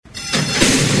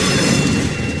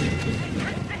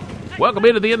Welcome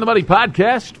into the In the Money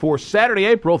podcast for Saturday,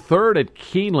 April 3rd at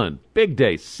Keeneland. Big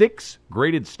day, 6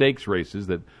 graded stakes races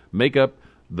that make up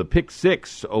the pick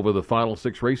 6 over the final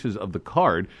 6 races of the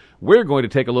card. We're going to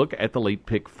take a look at the late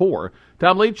pick 4.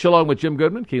 Tom Leach along with Jim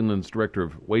Goodman, Keeneland's Director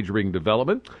of Wagering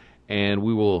Development. And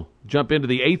we will jump into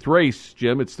the 8th race,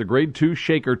 Jim. It's the Grade 2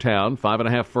 Shakertown,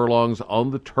 5.5 furlongs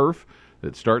on the turf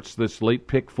that starts this late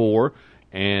pick 4.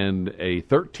 And a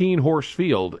 13-horse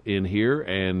field in here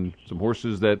and some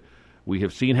horses that we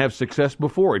have seen have success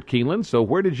before at Keeneland. So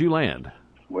where did you land?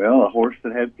 Well, a horse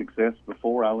that had success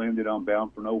before, I landed on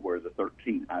Bound for Nowhere, the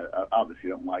 13. I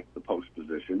obviously don't like the post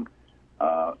position.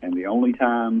 And the only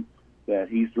time that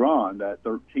he's drawn that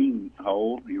 13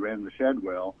 hole, he ran the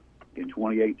Shadwell in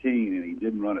 2018, and he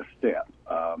didn't run a step.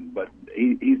 But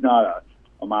he's not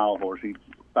a mile horse. He's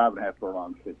 5.5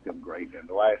 furlongs fits him great. And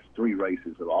the last 3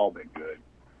 races have all been good,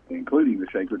 including the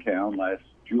Shakertown last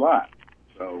July.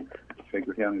 So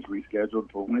Shakertown is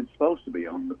rescheduled for when it's supposed to be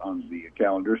on the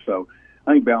calendar. So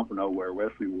I think Bound for Nowhere,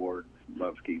 Wesley Ward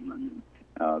loves Keeneland.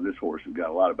 This horse has got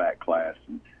a lot of back class,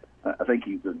 and I think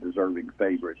he's a deserving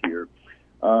favorite here.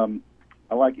 I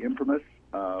like Infamous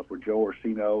for Joe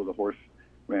Orsino. The horse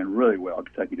ran really well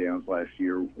at Kentucky Downs last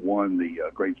year, won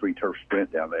the Grade 3 turf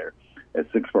sprint down there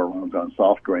at 6 furlongs on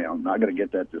soft ground. Not going to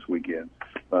get that this weekend,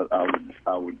 but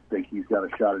I would think he's got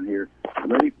a shot in here.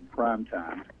 Ready for prime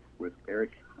time with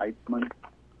Eric Heitzman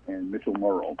and Mitchell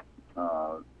Murrell.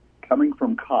 Coming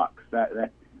from Cox,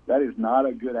 that is not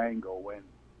a good angle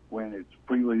when it's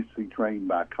previously trained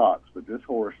by Cox. But this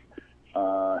horse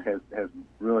has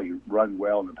really run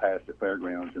well in the past at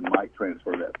Fairgrounds and might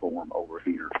transfer that form over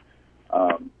here.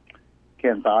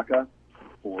 Kantaka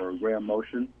for Graham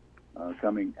Motion,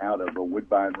 coming out of a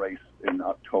Woodbine race in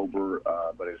October,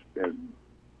 but has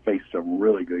faced some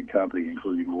really good company,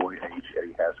 including Roy H.,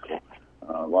 Eddie Haskell,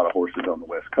 a lot of horses on the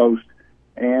West Coast.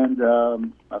 And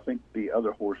I think the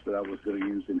other horse that I was going to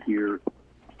use in here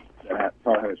that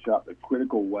probably had a shot the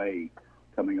Critical Way,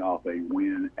 coming off a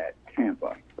win at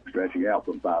Tampa, stretching out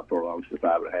from 5 furlongs to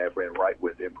 5.5, ran right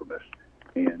with Infamous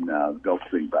in the Gulf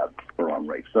Stream 5 furlong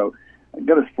race. So I'm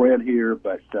going to spread here,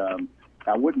 but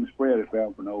I wouldn't spread if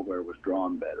Bound for Nowhere was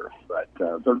drawn better. But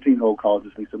 13-hole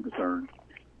causes me some concern,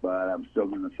 but I'm still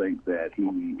going to think that he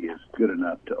is good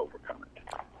enough to overcome it.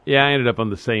 Yeah, I ended up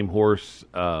on the same horse.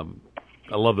 I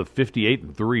love the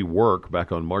 58-3 work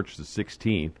back on March the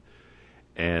 16th.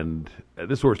 And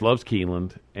this horse loves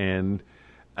Keeneland, and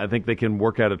I think they can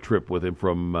work out a trip with him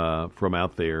from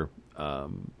out there.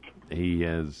 He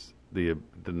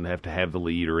doesn't have to have the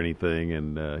lead or anything,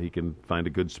 and he can find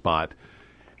a good spot.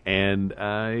 And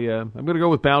I'm going to go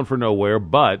with Bound for Nowhere,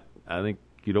 but I think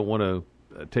you don't want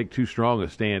to take too strong a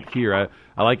stand here.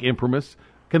 I like Infamous.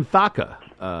 Kanthaka,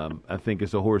 I think,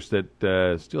 is a horse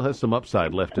that still has some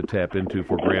upside left to tap into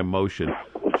for Graham Motion.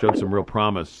 Showed some real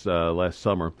promise last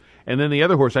summer. And then the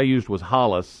other horse I used was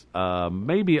Hollis.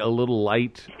 Maybe a little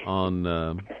light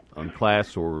on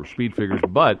class or speed figures,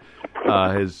 but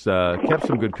has kept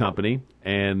some good company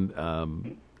and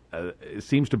it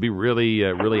seems to be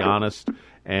really honest.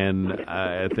 And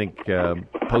I think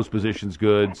post position's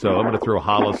good, so I'm going to throw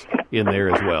Hollis in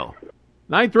there as well.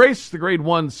 9th race, the Grade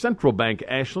 1 Central Bank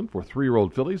Ashland for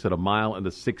 3-year-old fillies at 1 mile and a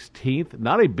 16th.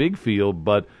 Not a big field,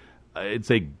 but it's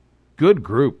a good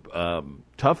group.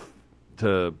 Tough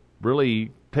to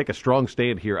really take a strong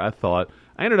stand here, I thought.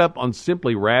 I ended up on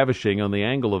Simply Ravishing on the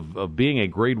angle of being a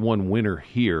Grade 1 winner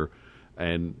here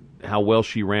and how well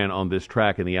she ran on this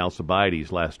track in the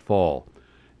Alcibiades last fall.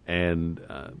 And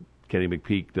Kenny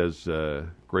McPeak does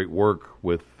great work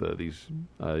with these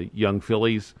young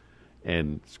fillies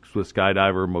and Swiss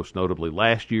Skydiver, most notably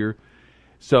last year.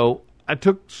 So I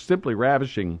took Simply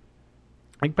Ravishing.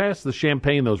 I think past the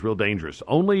Champagne, though, is real dangerous.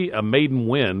 Only a maiden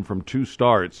win from 2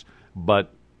 starts,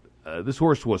 but this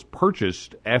horse was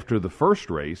purchased after the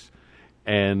first race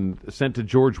and sent to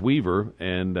George Weaver,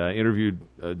 and interviewed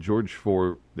George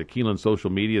for the Keeneland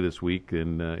social media this week,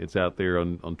 and it's out there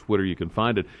on Twitter. You can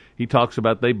find it. He talks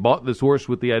about they bought this horse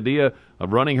with the idea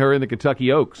of running her in the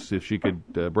Kentucky Oaks if she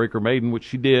could break her maiden, which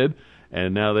she did,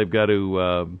 and now they've got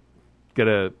to get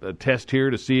a test here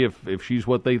to see if she's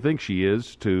what they think she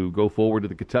is to go forward to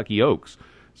the Kentucky Oaks.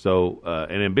 So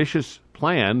an ambitious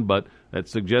plan, but that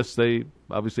suggests they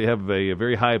obviously have a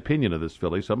very high opinion of this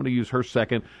filly. So I'm going to use her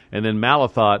second. And then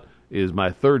Malathot is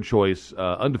my third choice,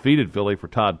 undefeated filly for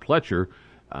Todd Pletcher.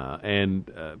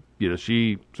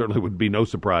 She certainly would be no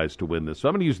surprise to win this. So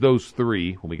I'm going to use those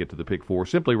 3 when we get to the pick 4.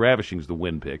 Simply Ravishing's the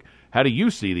win pick. How do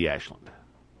you see the Ashland?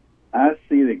 I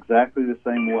see it exactly the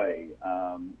same way.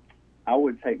 I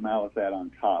would take Malathot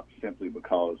on top simply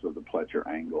because of the Pletcher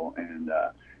angle. And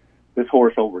This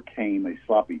horse overcame a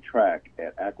sloppy track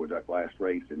at Aqueduct last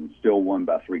race and still won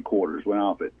by 3/4. Went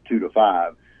off at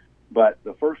 2-5, but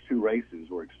the first two races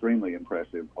were extremely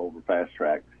impressive over fast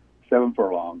track. 7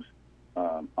 furlongs,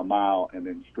 a mile, and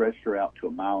then stretched her out to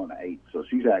 1.1 miles. So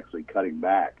she's actually cutting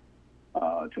back to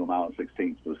 1.16 miles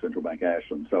for the Central Bank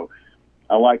Ashland. So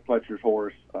I like Pletcher's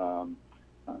horse. I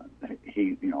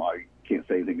can't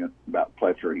say anything about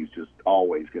Pletcher. He's just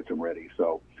always gets him ready.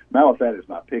 So Malathat is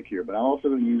my pick here, but I'm also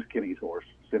going to use Kenny's horse,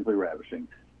 Simply Ravishing,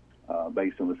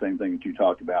 based on the same thing that you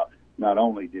talked about. Not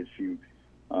only did she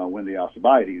win the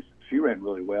Alcibiades, she ran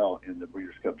really well in the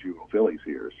Breeders' Cup Juvenile Fillies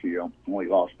here. She only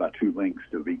lost by 2 lengths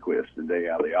to Vequist the day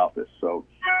out of the office. So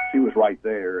she was right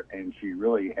there, and she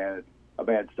really had a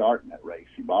bad start in that race.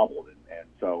 She bobbled, and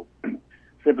so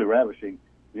Simply Ravishing,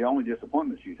 the only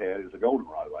disappointment she's had is a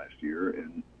goldenrod last year,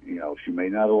 and she may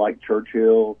not have liked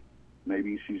Churchill.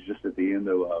 Maybe she's just at the end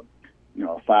of a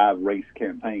 5-race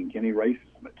campaign. Kenny races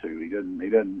him at 2. He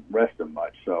doesn't rest him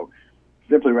much. So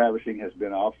Simply Ravishing has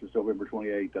been off since November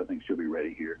 28th. I think she'll be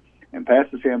ready here. And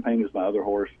Past the Champagne is my other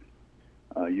horse.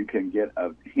 You can get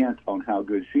a hint on how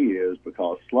good she is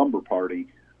because Slumber Party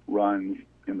runs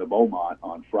in the Beaumont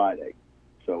on Friday.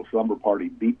 So Slumber Party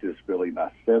beat this filly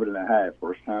by 7.5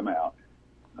 first time out.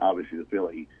 Obviously, the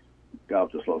filly got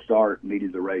off to a slow start,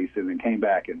 needed the race, and then came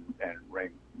back and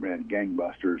ran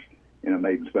gangbusters in a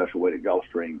maiden special weight at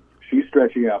Gulfstream. She's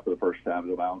stretching out for the first time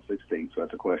at 1.16 miles, so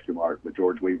that's a question mark, but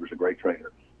George Weaver's a great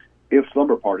trainer. If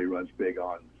Slumber Party runs big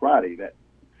on Friday, that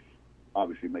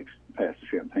obviously makes Past the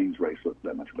Champagne's race look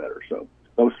that much better. So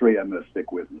those 3 I'm going to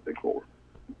stick with in the Big 4.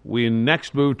 We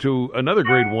next move to another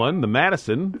Grade 1, the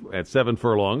Madison, at 7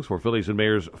 furlongs for fillies and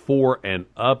mares 4 and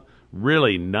up.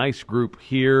 Really nice group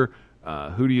here.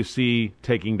 Who do you see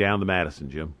taking down the Madison,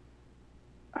 Jim?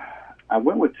 I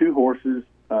went with 2 horses.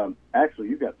 Actually,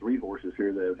 you've got 3 horses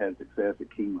here that have had success at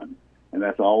Keeneland, and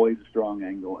that's always a strong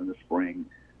angle in the spring.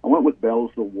 I went with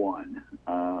Bell's the One,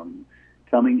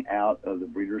 coming out of the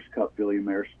Breeders' Cup Filly and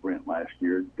Mare Sprint last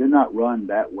year. Did not run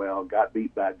that well, got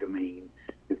beat by Gamine.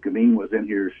 If Gamine was in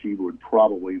here, she would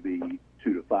probably be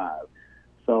 2-5.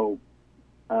 So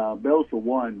Bell's the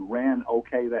One ran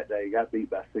okay that day, got beat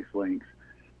by 6 lengths,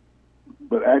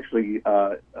 but actually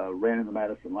ran in the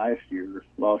Madison last year,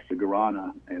 lost to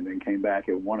Garana, and then came back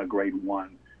and won a Grade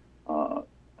 1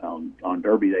 on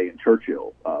Derby Day in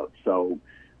Churchill. So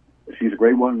she's a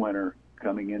Grade 1 winner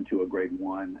coming into a Grade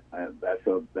 1.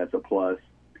 That's a plus.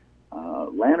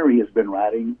 Lannery has been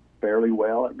riding fairly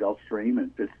well at Gulfstream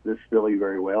and fits this filly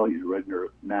very well. He's ridden her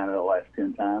 9 of the last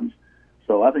 10 times.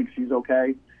 So I think she's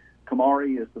okay.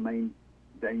 Kamari is the main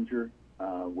danger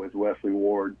with Wesley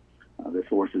Ward. This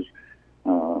horse has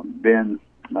been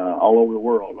all over the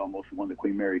world, almost won the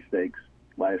Queen Mary Stakes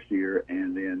last year,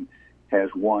 and then is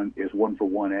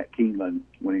 1-for-1 at Keeneland,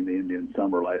 winning the Indian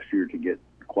Summer last year to get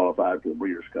qualified for the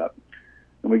Breeders' Cup.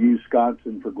 And we use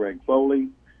Wisconsin for Greg Foley,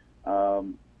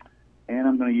 and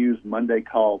I'm going to use Monday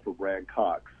Call for Brad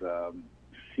Cox.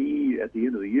 She, at the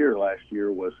end of the year last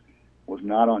year, was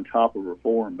not on top of her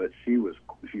form, but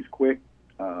she's quick.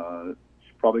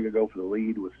 She's probably going to go for the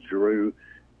lead with Giroux,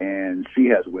 and she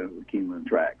has a win with the Keeneland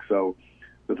track. So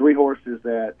the 3 horses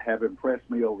that have impressed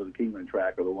me over the Keeneland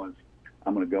track are the ones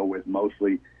I'm going to go with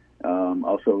mostly.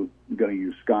 Also going to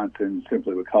use Wisconsin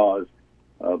simply because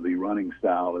of the running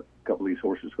style. If a couple of these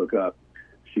horses hook up,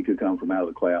 she could come from out of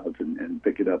the clouds and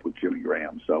pick it up with Jimmy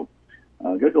Graham. So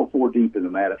going to go 4 deep in the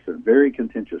Madison. Very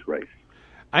contentious race.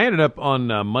 I ended up on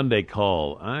Monday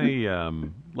Call. I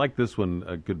like this one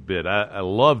a good bit. I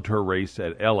loved her race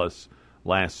at Ellis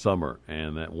last summer,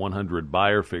 and that 100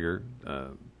 buyer figure,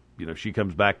 she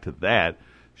comes back to that.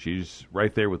 She's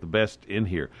right there with the best in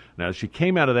here. Now, she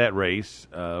came out of that race,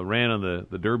 ran on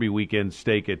the Derby weekend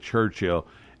stake at Churchill,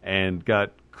 and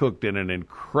got cooked in an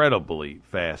incredibly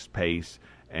fast pace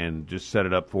and just set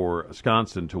it up for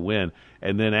Wisconsin to win.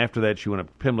 And then after that, she went up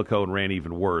to Pimlico and ran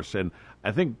even worse. And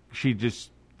I think she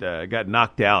just got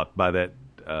knocked out by that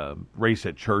race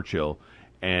at Churchill.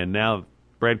 And now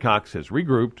Brad Cox has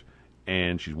regrouped,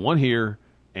 and she's won here.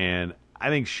 And I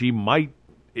think she might,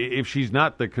 if she's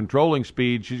not the controlling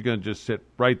speed, she's going to just sit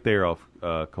right there off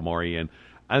Kamari. And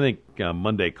I think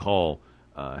Monday Call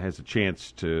has a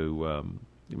chance to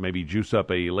maybe juice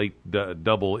up a late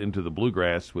double into the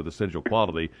Bluegrass with Essential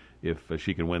Quality if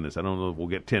she can win this. I don't know if we'll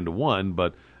get 10-1,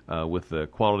 but with the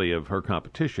quality of her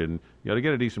competition, you got to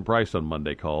get a decent price on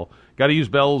Monday Call. Got to use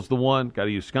Bell's the one, got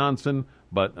to use Wisconsin,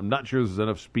 but I'm not sure there's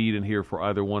enough speed in here for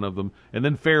either one of them. And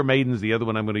then Fair Maiden's the other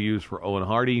one I'm going to use for Owen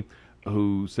Hardy,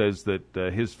 who says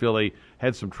that his filly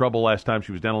had some trouble last time.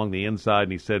 She was down along the inside,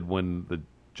 and he said when the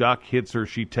jock hits her,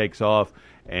 she takes off,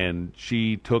 and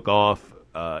she took off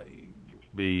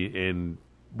be in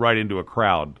right into a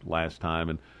crowd last time,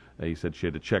 and he said she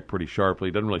had to check pretty sharply.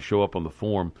 It doesn't really show up on the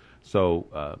form,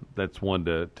 so that's one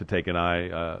to take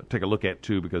a look at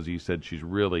too, because he said she's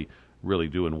really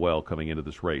doing well coming into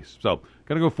this race. So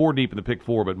going to go 4 deep in the pick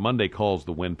 4, but Monday calls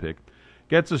the win pick.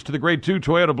 Gets us to the Grade 2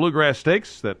 Toyota Bluegrass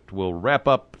Stakes that will wrap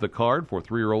up the card for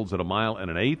 3-year-olds at a mile and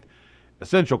an eighth.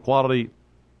 Essential Quality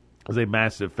is a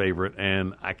massive favorite,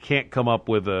 and I can't come up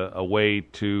with a way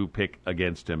to pick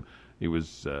against him. He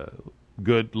was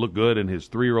looked good in his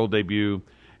 3-year-old debut.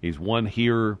 He's won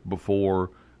here before.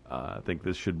 I think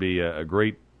this should be a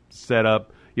great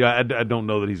setup. Yeah, I don't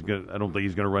know that I don't think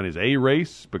he's going to run his A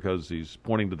race because he's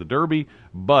pointing to the Derby,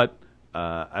 but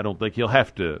I don't think he'll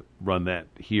have to run that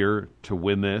here to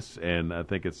win this, and I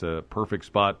think it's a perfect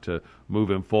spot to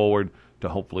move him forward to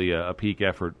hopefully a peak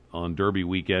effort on Derby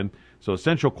weekend. So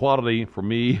Essential Quality for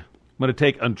me. I'm going to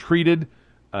take Untreated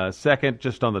second,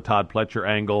 just on the Todd Pletcher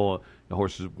angle. The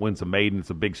horse wins a maiden. It's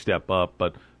a big step up,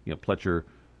 but Pletcher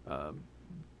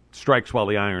strikes while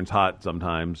the iron's hot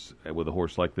sometimes with a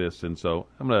horse like this, and so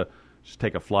I'm going to just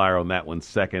take a flyer on that one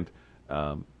second.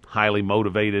 Highly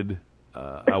Motivated,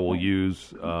 I will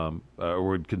use or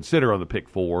would consider on the pick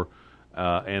 4.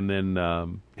 And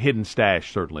then Hidden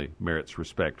Stash certainly merits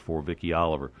respect for Vicky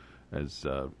Oliver. Has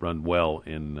run well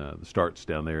in the starts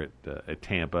down there at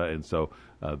Tampa, and so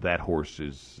that horse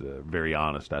is very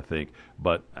honest, I think.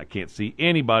 But I can't see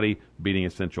anybody beating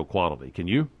Essential Quality. Can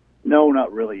you? No,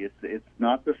 not really. It's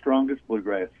not the strongest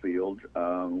bluegrass field.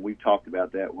 We talked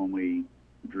about that when we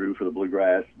drew for the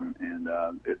bluegrass, and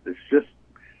it's just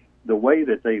the way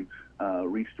that they've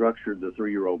restructured the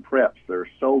 3-year-old preps. There are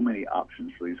so many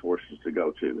options for these horses to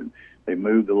go to, and they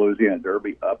moved the Louisiana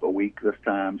Derby up a week this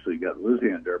time. So you got the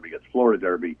Louisiana Derby, you got the Florida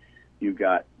Derby, you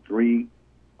got 3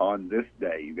 on this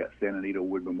day. You got Santa Anita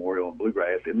Wood Memorial and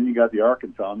Bluegrass, and then you got the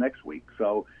Arkansas next week.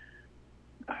 So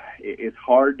it's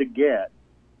hard to get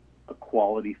a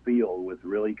quality field with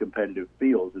really competitive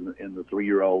fields in the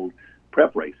 3-year-old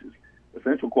prep races.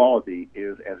 Essential Quality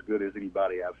is as good as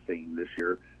anybody I've seen this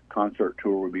year. Concert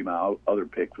Tour would be my other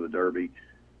pick for the Derby.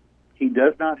 He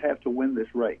does not have to win this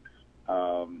race.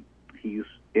 He's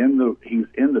in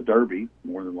the Derby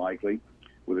more than likely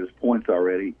with his points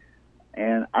already,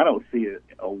 and I don't see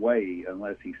a way,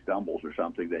 unless he stumbles or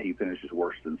something, that he finishes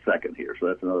worse than second here. So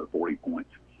that's another 40 points.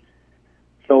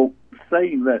 So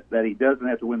saying that he doesn't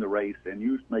have to win the race, and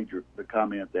you made the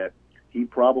comment that he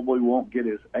probably won't get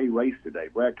his A race today.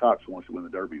 Brad Cox wants to win the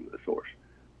Derby with this horse.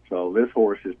 So this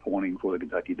horse is pointing for the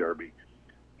Kentucky Derby,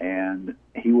 and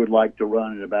he would like to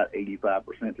run at about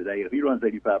 85% today. If he runs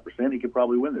 85%, he could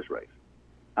probably win this race.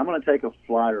 I'm going to take a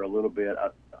flyer a little bit.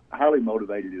 Highly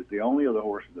Motivated is the only other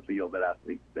horse in the field that I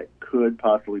think that could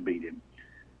possibly beat him.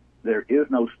 There is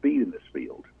no speed in this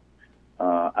field.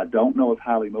 I don't know if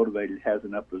Highly Motivated has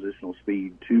enough positional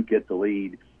speed to get the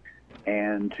lead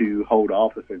and to hold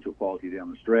off Essential Quality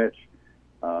down the stretch.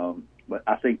 But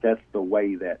I think that's the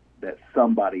way that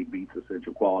somebody beats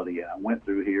Essential Quality. And I went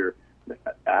through here.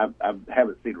 I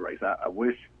haven't seen a race. I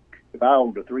wish if I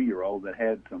owned a 3-year-old that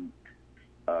had some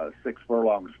 6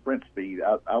 furlong sprint speed,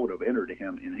 I would have entered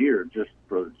him in here just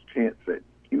for the chance that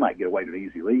he might get away to an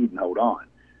easy lead and hold on.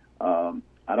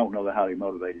 I don't know that Highly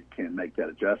Motivated can make that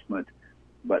adjustment,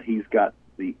 but he's got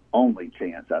the only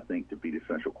chance, I think, to beat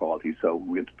Essential Quality. So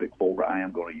we get to pick 4. I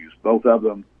am going to use both of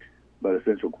them, but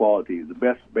Essential Quality, the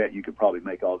best bet you could probably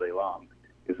make all day long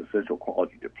is Essential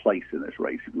Quality to place in this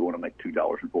race if you want to make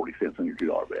 $2.40 on your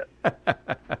 $2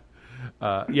 bet.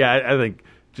 Yeah, I think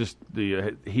just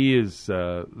he is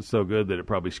so good that it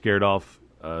probably scared off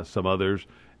some others,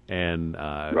 and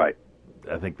right.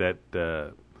 I think that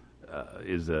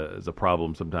is a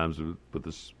problem sometimes with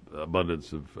this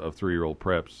abundance of 3-year-old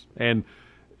preps, and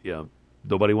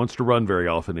nobody wants to run very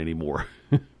often anymore.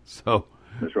 So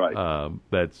that's right.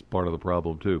 That's part of the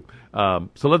problem too.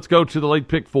 So let's go to the late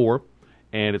pick 4,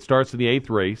 and it starts in the 8th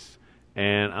race,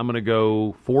 and I'm going to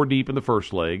go 4 deep in the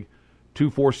first leg, 2,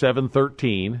 4, 7,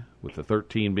 13, with the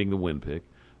 13 being the win pick,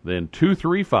 then 2,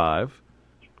 3, 5,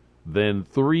 then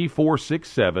 3, 4, 6,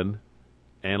 7.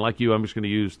 And like you, I'm just going to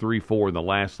use 3, 4 in the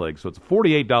last leg. So it's a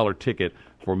 $48 ticket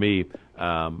for me.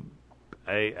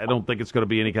 I don't think it's going to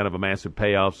be any kind of a massive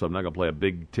payoff, so I'm not going to play a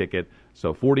big ticket.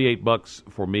 So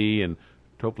 $48 for me, and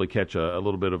hopefully catch a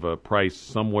little bit of a price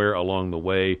somewhere along the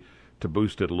way to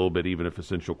boost it a little bit, even if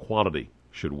Essential Quality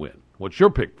should win. What's your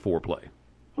pick 4 play?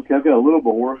 Okay, I've got a little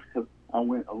more because I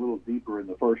went a little deeper in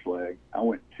the first leg. I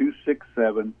went 2, 6,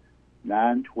 7,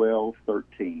 9, 12,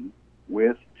 13.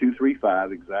 With 2, 3,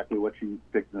 5, exactly what you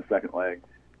picked in the second leg.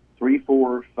 3,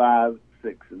 4, 5,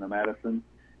 6 in the Madison,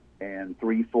 and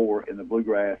 3, 4 in the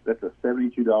Bluegrass. That's a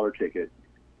 $72 ticket.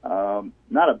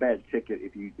 Not a bad ticket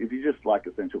if you just like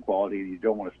Essential Quality and you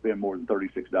don't want to spend more than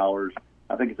 $36.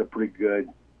 I think it's a pretty good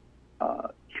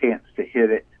chance to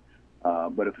hit it.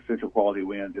 But if Essential Quality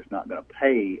wins, it's not going to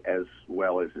pay as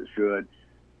well as it should.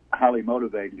 Highly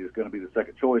Motivated is going to be the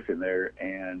second choice in there,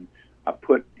 and I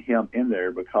put him in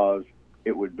there because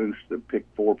it would boost the pick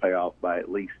 4 payoff by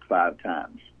at least 5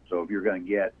 times. So if you're going to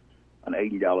get an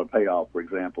 $80 payoff, for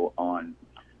example, on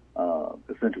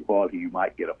Essential Quality, you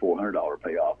might get a $400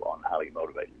 payoff on Highly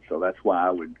Motivated. So that's why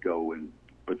I would go and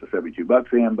put the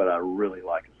 $72 in, but I really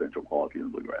like Essential Quality in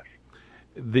the Bluegrass.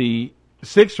 The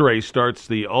 6th race starts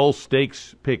the All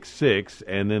Stakes Pick 6,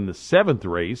 and then the 7th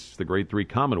race, the Grade 3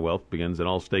 Commonwealth, begins an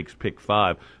All Stakes Pick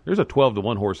 5. There's a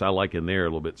 12-1 horse I like in there,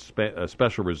 a little bit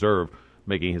Special Reserve,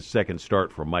 making his second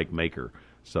start for Mike Maker.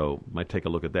 So might take a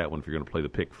look at that one if you're going to play the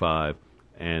Pick 5.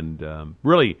 And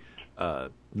really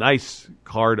nice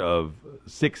card of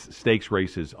 6 stakes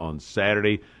races on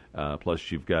Saturday.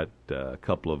 Plus you've got a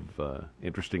couple of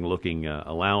interesting-looking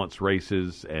allowance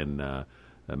races and a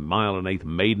 1 1/8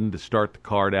 maiden to start the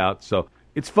card out. So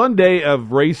it's a fun day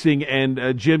of racing.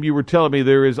 And, Jim, you were telling me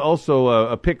there is also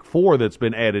a Pick 4 that's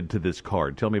been added to this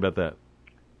card. Tell me about that.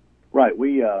 Right.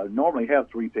 We normally have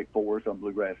 3 Pick 4s on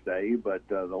Bluegrass Day, but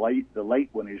the late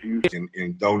one is used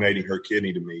in donating her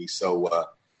kidney to me. So,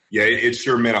 yeah, it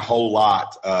sure meant a whole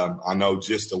lot. I know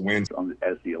just a win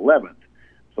as the 11th.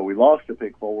 So we lost to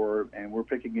Pick 4, and we're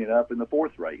picking it up in the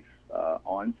 4th race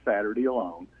on Saturday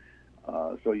alone.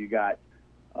 So you got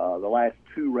the last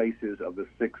 2 races of the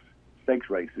 6 stakes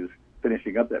races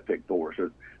finishing up that Pick 4.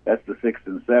 So that's the 6th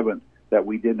and 7th that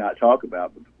we did not talk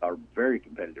about, but are very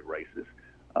competitive races.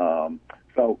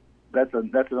 So that's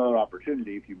another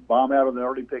opportunity. If you bomb out of the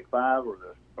early Pick 5 or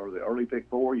the early Pick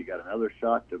 4, you got another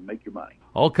shot to make your money.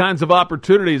 All kinds of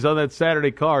opportunities on that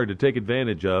Saturday card to take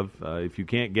advantage of. If you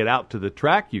can't get out to the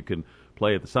track, you can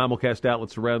play at the simulcast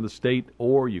outlets around the state,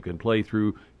 or you can play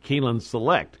through Keeneland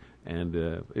Select. And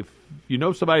if you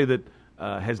know somebody that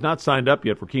has not signed up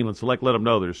yet for Keeneland Select, let them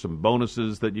know. There's some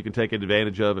bonuses that you can take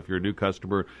advantage of if you're a new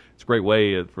customer. It's a great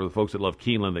way for the folks that love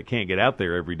Keeneland that can't get out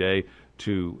there every day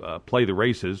to play the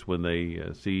races when they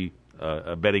see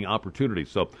a betting opportunity.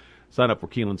 So sign up for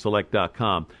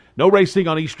KeenelandSelect.com. No racing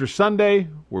on Easter Sunday.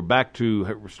 We're back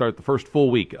to start the first full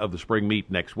week of the spring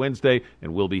meet next Wednesday,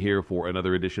 and we'll be here for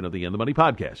another edition of the In the Money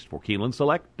podcast for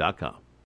KeenelandSelect.com.